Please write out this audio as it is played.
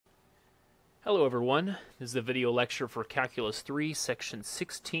Hello everyone, this is a video lecture for Calculus 3, section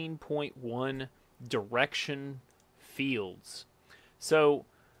 16.1, Direction Fields. So,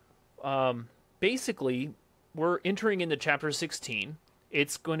 basically, we're entering into chapter 16.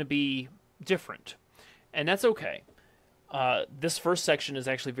 It's going to be different, and that's okay. This first section is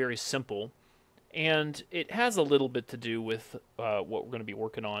actually very simple, and it has a little bit to do with what we're going to be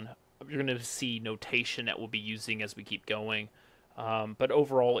working on. You're going to see notation that we'll be using as we keep going. But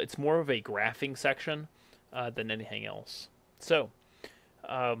overall, it's more of a graphing section than anything else. So,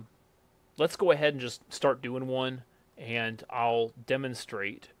 let's go ahead and just start doing one, and I'll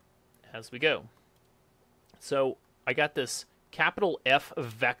demonstrate as we go. So, I got this capital F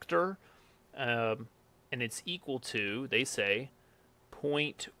vector, and it's equal to, they say,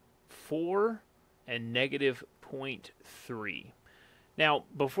 0.4 and negative 0.3. Now,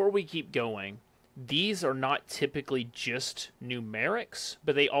 before we keep going, these are not typically just numerics,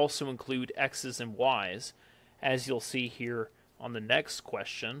 but they also include x's and y's, as you'll see here on the next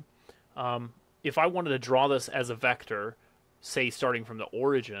question. If I wanted to draw this as a vector, say starting from the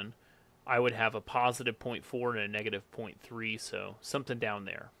origin, I would have a positive 0.4 and a negative 0.3, so something down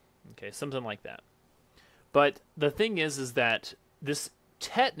there. Okay, something like that. But the thing is that this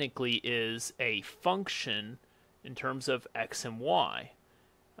technically is a function in terms of x and y.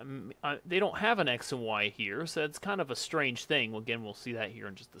 They don't have an x and y here, so it's kind of a strange thing. Well, again, we'll see that here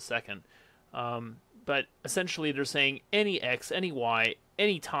in just a second. But essentially, they're saying any x, any y,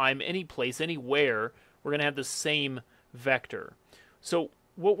 any time, any place, anywhere, we're going to have the same vector. So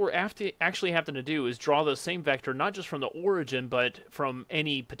what we're actually having to do is draw the same vector, not just from the origin, but from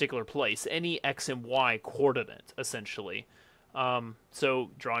any particular place, any x and y coordinate, essentially.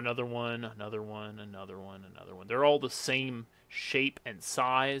 So draw another one, another one, another one, another one. They're all the same shape and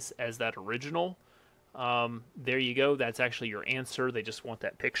size as that original. There you go. That's actually your answer. They just want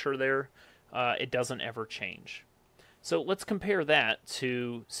that picture there. It doesn't ever change. So let's compare that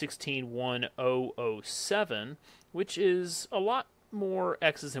to 16.1007, which is a lot more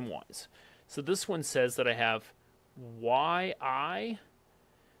x's and y's. So this one says that I have yi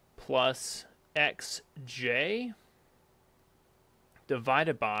plus xj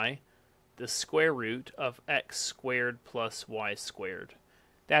divided by the square root of x squared plus y squared.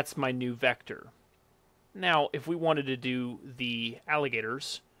 That's my new vector. Now, if we wanted to do the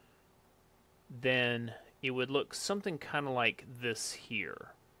alligators, then it would look something kind of like this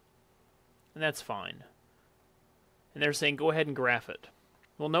here. And that's fine. And they're saying go ahead and graph it.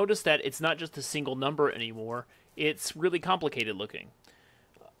 Well, notice that it's not just a single number anymore. It's really complicated looking.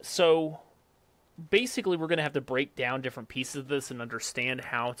 So basically, we're going to have to break down different pieces of this and understand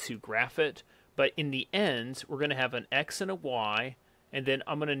how to graph it. But in the end, we're going to have an x and a y, and then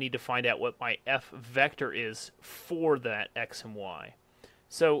I'm going to need to find out what my f vector is for that x and y.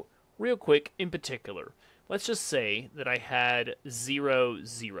 So real quick, in particular, let's just say that I had 0,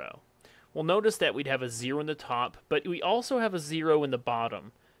 0. Well, notice that we'd have a 0 in the top, but we also have a 0 in the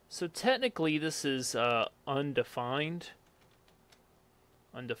bottom. So technically, this is undefined.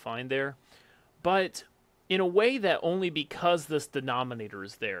 Undefined there. But in a way that only because this denominator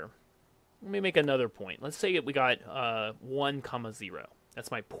is there. Let me make another point. Let's say that we got 1, 0. That's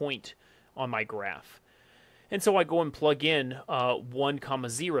my point on my graph. And so I go and plug in 1,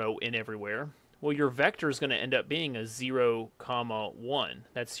 0 in everywhere. Well, your vector is going to end up being a 0, 1.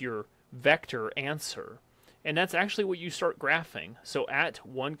 That's your vector answer. And that's actually what you start graphing. So at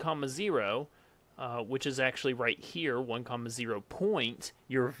 1, 0, which is actually right here, 1, 0 point,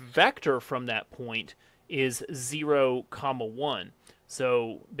 your vector from that point is 0, 1.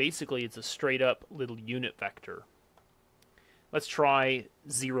 So basically it's a straight up little unit vector. Let's try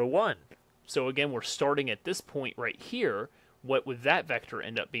 0, 1. So again, we're starting at this point right here. What would that vector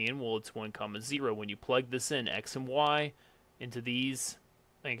end up being? Well, it's 1, 0. When you plug this in, x and y, into these,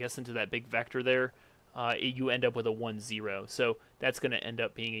 I guess into that big vector there, you end up with a 1, 0. So that's going to end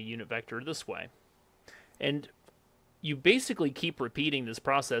up being a unit vector this way. And you basically keep repeating this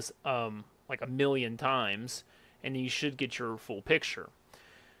process like a million times, and you should get your full picture.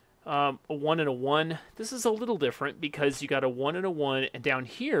 A 1 and a 1, this is a little different because you got a 1 and a 1, and down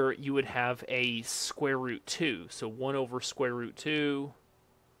here you would have a square root 2. So 1 over square root 2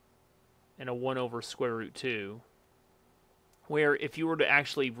 and a 1 over square root 2. Where if you were to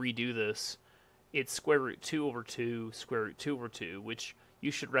actually redo this, it's square root 2 over 2, square root 2 over 2, which you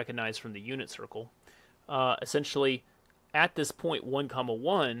should recognize from the unit circle. Essentially, at this point 1,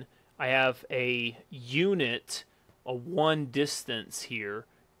 1, I have a unit, a 1 distance here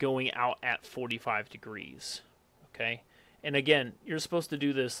going out at 45 degrees. Okay, and again, you're supposed to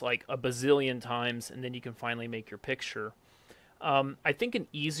do this like a bazillion times, and then you can finally make your picture. I think an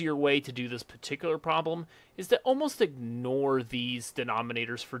easier way to do this particular problem is to almost ignore these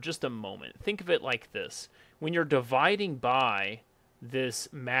denominators for just a moment. Think of it like this. When you're dividing by this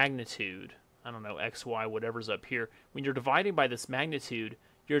magnitude, I don't know, x, y, whatever's up here, when you're dividing by this magnitude,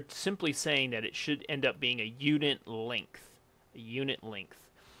 you're simply saying that it should end up being a unit length. A unit length.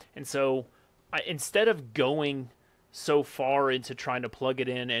 And so instead of going so far into trying to plug it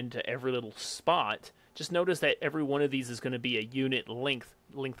in into every little spot, just notice that every one of these is going to be a unit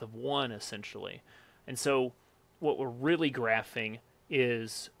length of 1, essentially. And so what we're really graphing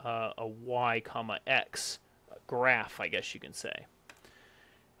is a y comma x graph, I guess you can say.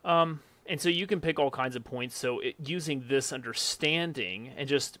 And so you can pick all kinds of points. So using this understanding and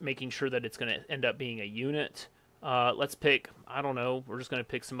just making sure that it's going to end up being a unit, let's pick, I don't know, we're just going to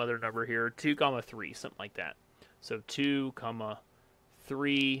pick some other number here, 2 comma 3, something like that. So 2 comma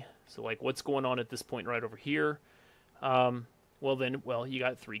 3. So like what's going on at this point right over here? Well, you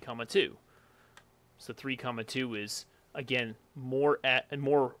got 3 comma 2. So 3 comma 2 is, again, more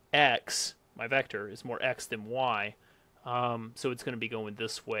x, my vector is more x than y. So it's going to be going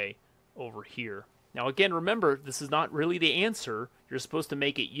this way over here. Now again, remember, this is not really the answer. You're supposed to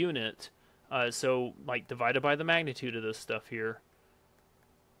make it unit. So like divided by the magnitude of this stuff here.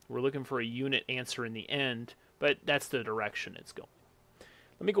 We're looking for a unit answer in the end, but that's the direction it's going.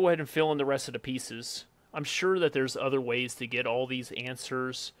 Let me go ahead and fill in the rest of the pieces. I'm sure that there's other ways to get all these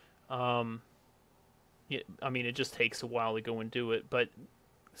answers. I mean, it just takes a while to go and do it, but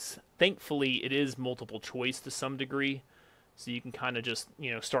thankfully it is multiple choice to some degree. So you can kind of just,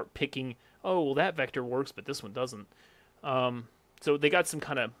 start picking, oh, well, that vector works, but this one doesn't. So they got some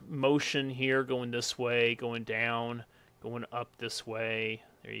kind of motion here going this way, going down, going up this way.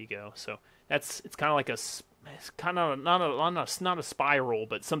 There you go. So it's kind of like it's kind of not a spiral,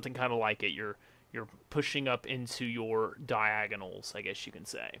 but something kind of like it. You're pushing up into your diagonals, I guess you can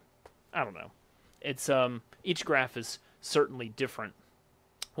say. I don't know. It's each graph is certainly different.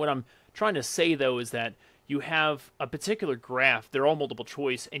 What I'm trying to say though is that you have a particular graph, they're all multiple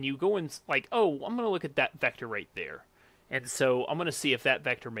choice, and you go in like, oh, I'm going to look at that vector right there. And so I'm going to see if that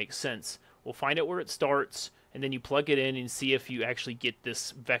vector makes sense. We'll find out where it starts, and then you plug it in and see if you actually get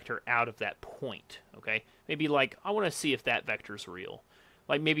this vector out of that point, okay? Maybe like, I want to see if that vector's real.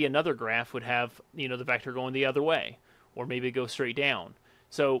 Like maybe another graph would have, the vector going the other way, or maybe go straight down.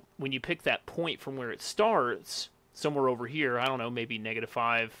 So when you pick that point from where it starts, somewhere over here, I don't know, maybe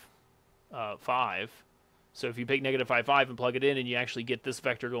 -5, 5. So if you pick -5, 5 and plug it in and you actually get this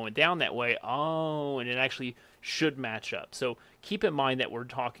vector going down that way, oh, and it actually should match up. So keep in mind that we're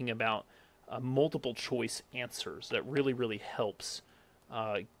talking about multiple choice answers. That really, really helps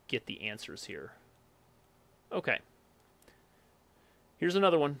get the answers here. Okay. Here's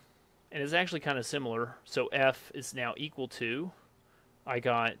another one, and it's actually kind of similar. So f is now equal to, I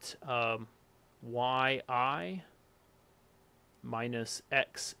got yi minus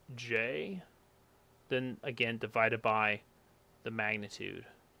xj, then again divided by the magnitude.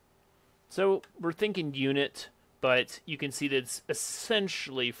 So we're thinking unit, but you can see that it's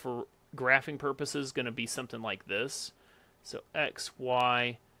essentially, for graphing purposes, going to be something like this. So x,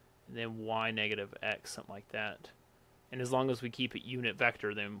 y, and then y negative x, something like that. And as long as we keep it unit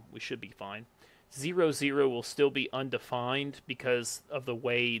vector, then we should be fine. 0, 0 will still be undefined because of the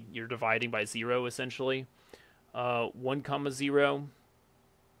way you're dividing by 0, essentially. 1 comma 0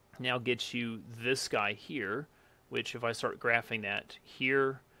 now gets you this guy here, which if I start graphing that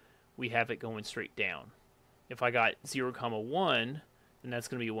here, we have it going straight down. If I got 0 comma 1, then that's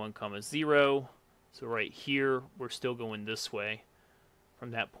going to be 1 comma 0. So right here, we're still going this way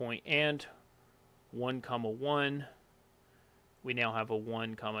from that point. And 1 comma 1, we now have a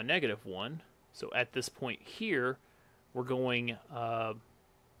 1 comma negative 1. So at this point here, we're going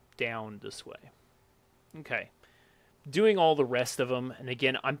down this way. Okay. Doing all the rest of them, and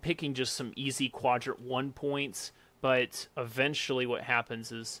again, I'm picking just some easy quadrant 1 points, but eventually what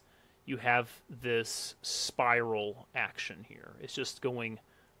happens is you have this spiral action here. It's just going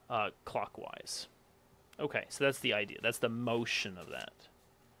clockwise. Okay, so that's the idea. That's the motion of that.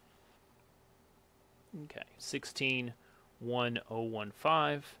 Okay,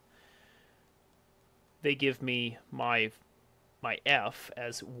 161015. They give me my f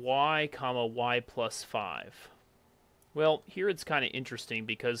as y comma y plus 5. Well, here it's kind of interesting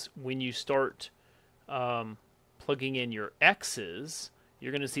because when you start plugging in your x's,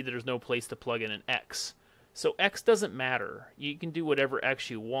 you're going to see that there's no place to plug in an x. So x doesn't matter. You can do whatever x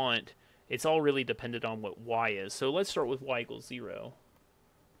you want. It's all really dependent on what y is. So let's start with y equals 0.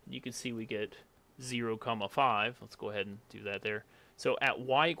 You can see we get 0 comma 5. Let's go ahead and do that there. So at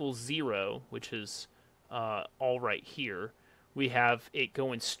y equals 0, which is all right here, we have it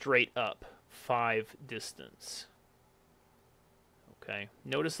going straight up 5 distance. Okay,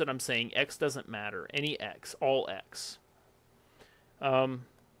 notice that I'm saying x doesn't matter. Any x, all x. 1,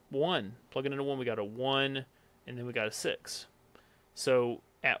 plugging into 1, we got a 1, and then we got a 6. So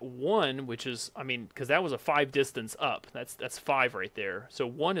at 1, which is, I mean, because that was a 5 distance up. That's 5 right there. So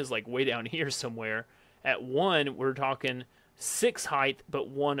 1 is like way down here somewhere. At 1, we're talking 6 height, but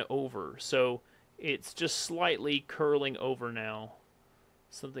 1 over. So it's just slightly curling over now.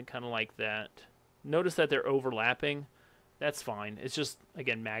 Something kind of like that. Notice that they're overlapping. That's fine. It's just,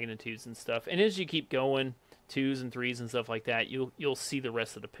 again, magnitudes and stuff. And as you keep going, 2s and 3s and stuff like that, you'll see the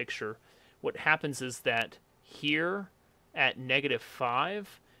rest of the picture. What happens is that here at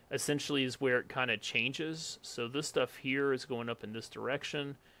 -5 essentially is where it kind of changes. So this stuff here is going up in this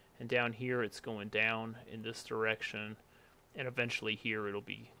direction, and down here it's going down in this direction, and eventually here it'll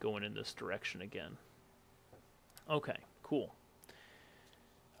be going in this direction again. Okay, cool.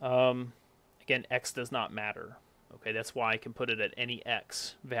 Again, x does not matter. Okay, that's why I can put it at any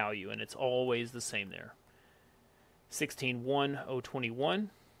x value, and it's always the same there. 16, 1, 0, 21.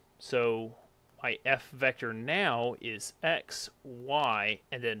 So my f vector now is x, y,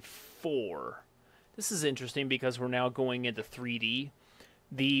 and then 4. This is interesting because we're now going into 3D.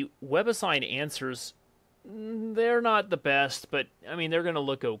 The WebAssign answers, they're not the best, but I mean, they're going to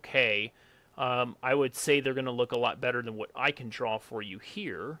look okay. I would say they're going to look a lot better than what I can draw for you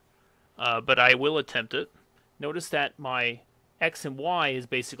here, but I will attempt it. Notice that my x and y is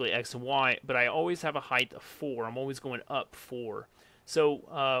basically x and y, but I always have a height of 4. I'm always going up 4.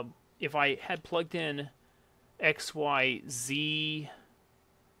 So if I had plugged in x, y, z,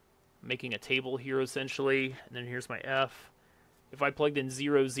 I'm making a table here essentially, and then here's my f. If I plugged in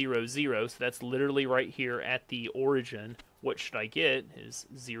 0, 0, 0, so that's literally right here at the origin, what should I get is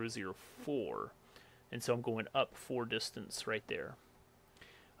 0, 0, 4. And so I'm going up 4 distance right there.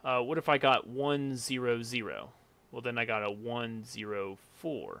 What if I got 1, 0, 0? Well, then I got a 1, 0,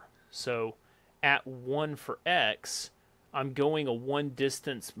 4. So at 1 for x, I'm going a 1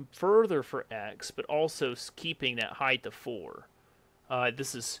 distance further for x, but also keeping that height of 4.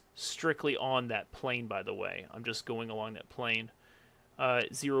 This is strictly on that plane, by the way. I'm just going along that plane.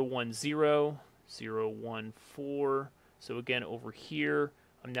 0, 1, 0, 0, 1, 4. So again, over here,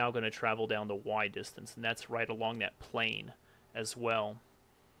 I'm now going to travel down the y distance, and that's right along that plane as well.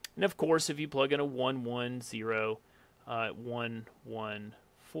 And of course, if you plug in a 1, 1, 0, 1, 1,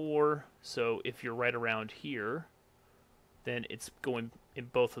 4, so if you're right around here, then it's going in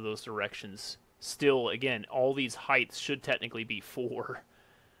both of those directions. Still, again, all these heights should technically be 4.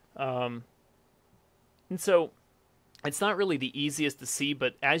 And so it's not really the easiest to see,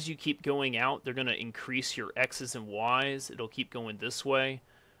 but as you keep going out, they're going to increase your x's and y's. It'll keep going this way.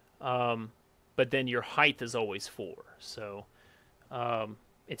 But then your height is always 4. So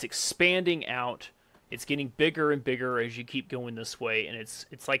it's expanding out. It's getting bigger and bigger as you keep going this way, and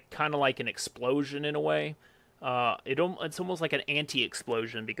it's like kind of like an explosion in a way. It's almost like an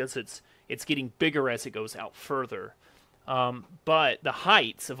anti-explosion because it's getting bigger as it goes out further. But the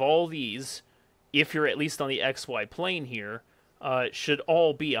heights of all these, if you're at least on the XY plane here, should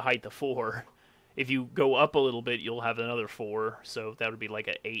all be a height of 4. If you go up a little bit, you'll have another 4, so that would be like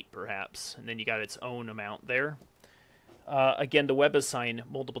an 8 perhaps, and then you got its own amount there. Again, the WebAssign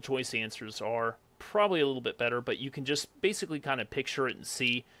multiple choice answers are probably a little bit better, but you can just basically kind of picture it and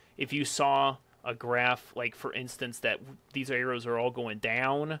see if you saw a graph, like for instance, that these arrows are all going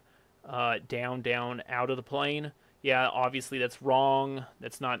down, down, down, out of the plane. Yeah, obviously that's wrong.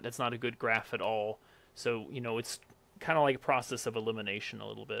 That's not a good graph at all. So, you know, it's kind of like a process of elimination a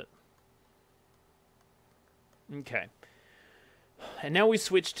little bit. Okay. And now we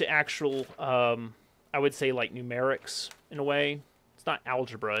switch to actual, I would say like numerics in a way. It's not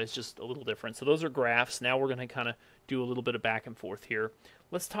algebra, it's just a little different. So those are graphs. Now we're going to kind of do a little bit of back and forth here.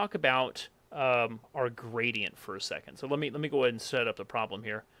 Let's talk about our gradient for a second. So let me go ahead and set up the problem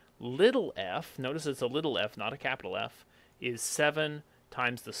here. Little f, notice it's a little f, not a capital F, is 7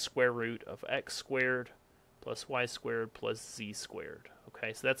 times the square root of x squared plus y squared plus z squared.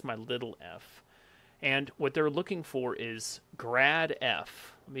 Okay, so that's my little f. And what they're looking for is grad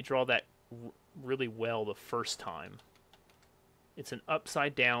f. Let me draw that really well the first time. It's an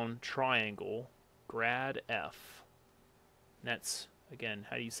upside down triangle, grad f. And that's, again,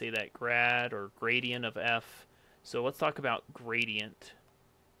 how do you say that? Grad or gradient of f. So let's talk about gradient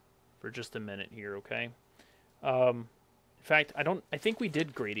for just a minute here, okay? In fact, I think we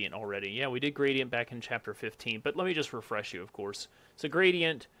did gradient already. Yeah, we did gradient back in chapter 15, but let me just refresh you, of course. So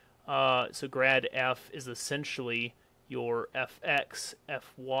gradient, so grad f is essentially your fx,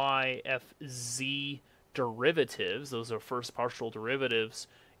 fy, fz derivatives, those are first partial derivatives,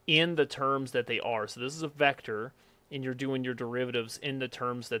 in the terms that they are. So this is a vector, and you're doing your derivatives in the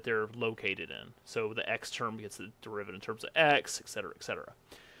terms that they're located in. So the x term gets the derivative in terms of x, etc., etc.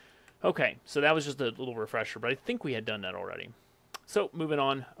 Okay, so that was just a little refresher, but I think we had done that already. So moving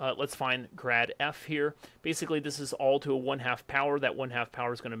on, let's find grad f here. Basically, this is all to a 1/2 power. That 1/2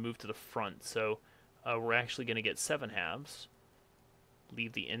 power is going to move to the front. So we're actually going to get 7/2.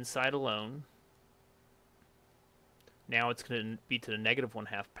 Leave the inside alone. Now it's going to be to the negative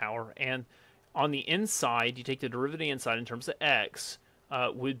 1/2 power. And on the inside, you take the derivative inside in terms of x,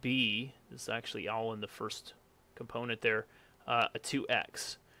 would be, this is actually all in the first component there, a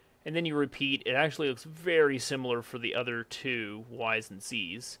 2x. And then you repeat. It actually looks very similar for the other two, y's and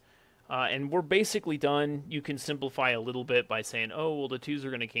z's. And we're basically done. You can simplify a little bit by saying, oh, well, the 2's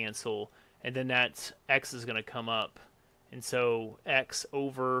are going to cancel. And then that x is going to come up. And so x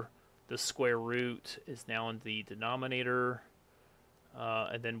over the square root is now in the denominator.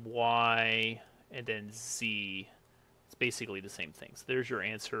 And then y, and then z. It's basically the same thing. So there's your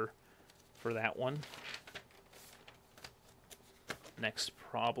answer for that one. Next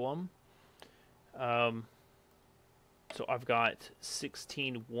problem. So I've got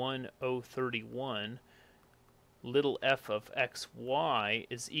 16,1031. Little f of xy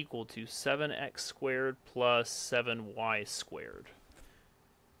is equal to 7x squared plus 7y squared.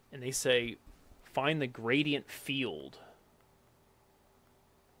 And they say, find the gradient field.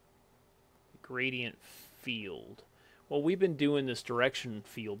 Gradient field. Well, we've been doing this direction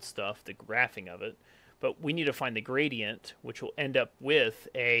field stuff, the graphing of it, but we need to find the gradient, which will end up with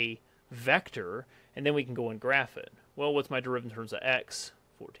a vector, and then we can go and graph it. Well, what's my derivative in terms of x?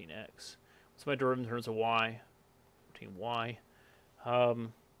 14x. What's my derivative in terms of y? 14y.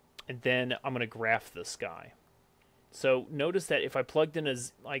 And then I'm going to graph this guy. So notice that if I plugged in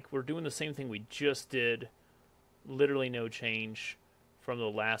as, like, we're doing the same thing we just did, literally no change from the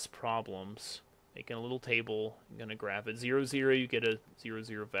last problems. Making a little table, I'm going to graph it. 0, 0, you get a 0,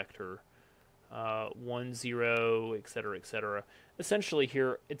 0 vector. 1, 0, etc., etc. Essentially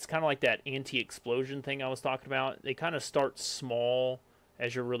here, it's kind of like that anti-explosion thing I was talking about. They kind of start small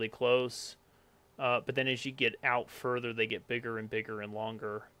as you're really close, but then as you get out further, they get bigger and bigger and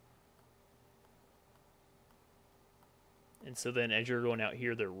longer. And so then as you're going out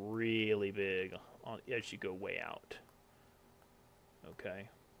here, they're really big as you go way out. Okay,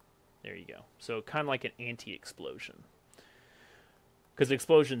 there you go. So kind of like an anti-explosion. Because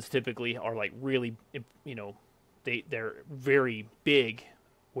explosions typically are like really, you know, they're very big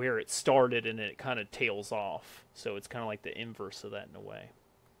where it started and then it kind of tails off. So it's kind of like the inverse of that in a way.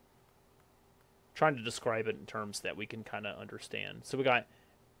 Trying to describe it in terms that we can kind of understand. So we got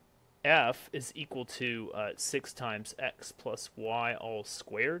f is equal to 6 times x plus y all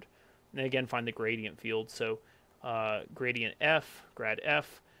squared. And then again, find the gradient field. So gradient f, grad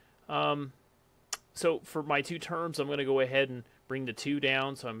f. So for my two terms, I'm going to go ahead and bring the 2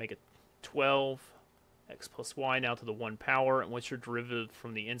 down. So I make it 12 x plus y now to the 1 power. And what's your derivative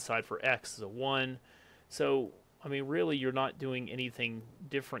from the inside for x is a 1. So, I mean, really, you're not doing anything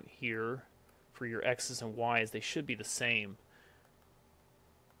different here for your x's and y's. They should be the same.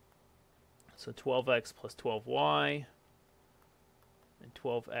 So 12x plus 12y and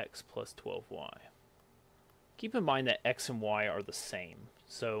 12x plus 12y. Keep in mind that x and y are the same.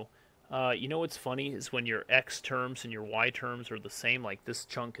 So you know what's funny is when your x terms and your y terms are the same, like this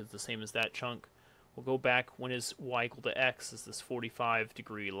chunk is the same as that chunk. We'll go back, when is y equal to x is this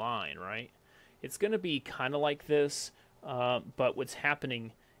 45-degree line, right? It's going to be kind of like this, but what's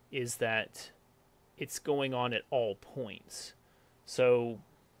happening is that it's going on at all points. So,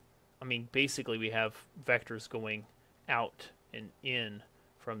 I mean, basically we have vectors going out and in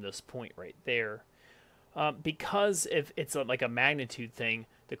from this point right there. Because if it's like a magnitude thing,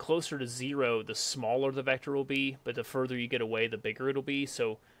 the closer to 0, the smaller the vector will be, but the further you get away, the bigger it'll be.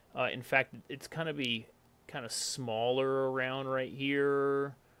 So, in fact, it's kind of smaller around right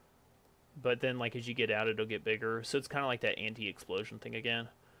here, but then like as you get out, it'll get bigger. So it's kind of like that anti-explosion thing again.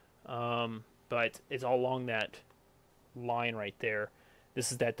 But it's all along that line right there.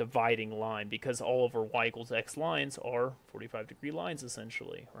 This is that dividing line, because all over y equals x lines are 45-degree lines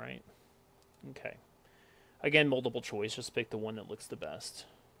essentially, right? Okay. Again, multiple choice, just pick the one that looks the best.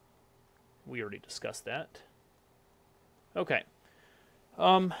 We already discussed that. Okay.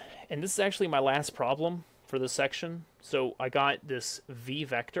 And this is actually my last problem for this section. So I got this v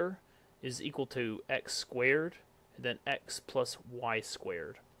vector is equal to x squared, and then x plus y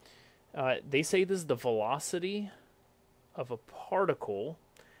squared. They say this is the velocity of a particle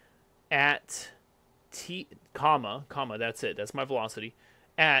at t, comma, that's it, that's my velocity,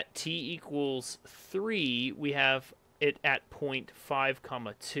 at t equals 3, we have it at point 5,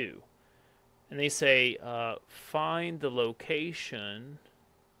 comma 2. And they say find the location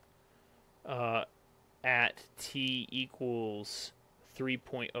at t equals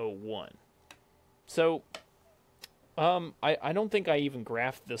 3.01. So I don't think I even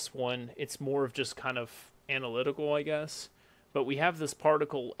graphed this one. It's more of just kind of analytical, I guess. But we have this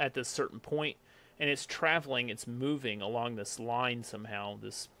particle at this certain point, and it's traveling, it's moving along this line somehow,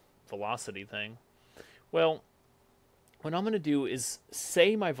 this velocity thing. Well, what I'm going to do is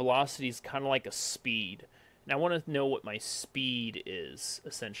say my velocity is kind of like a speed. And I want to know what my speed is,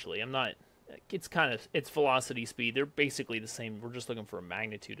 essentially. It's velocity, speed. They're basically the same. We're just looking for a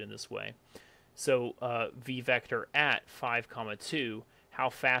magnitude in this way. So v vector at 5, comma 2, how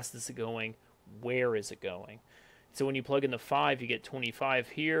fast is it going? Where is it going? So when you plug in the 5, you get 25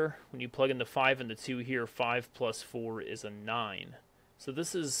 here. When you plug in the 5 and the 2 here, 5 plus 4 is a 9. So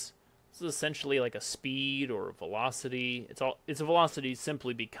this is essentially like a speed or a velocity. It's a velocity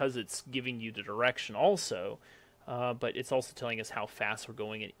simply because it's giving you the direction also, but it's also telling us how fast we're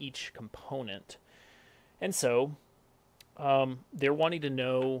going in each component. And so they're wanting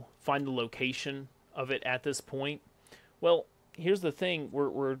to find the location of it at this point. Well, here's the thing.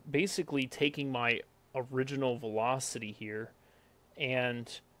 We're basically taking my original velocity here, and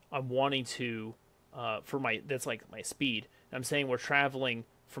I'm wanting to, that's like my speed. I'm saying we're traveling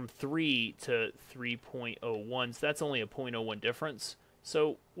from 3 to 3.01, so that's only a 0.01 difference.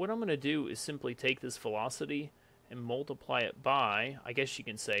 So what I'm going to do is simply take this velocity and multiply it by, I guess you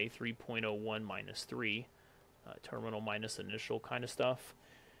can say, 3.01 minus 3, terminal minus initial kind of stuff,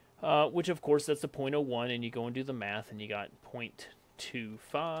 which of course that's the 0.01, and you go and do the math, and you got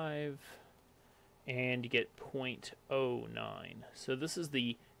 0.25, and you get 0.09. So this is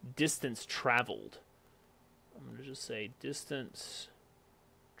the distance traveled. I'm going to just say distance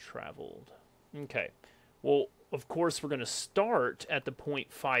traveled. Okay. Well, of course, we're going to start at the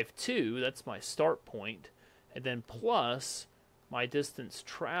 0.52. That's my start point. And then plus my distance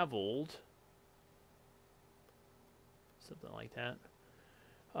traveled. Something like that.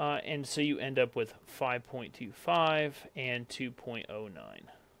 And so you end up with 5.25 and 2.09.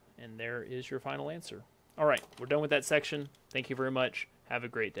 And there is your final answer. All right, we're done with that section. Thank you very much. Have a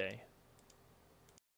great day.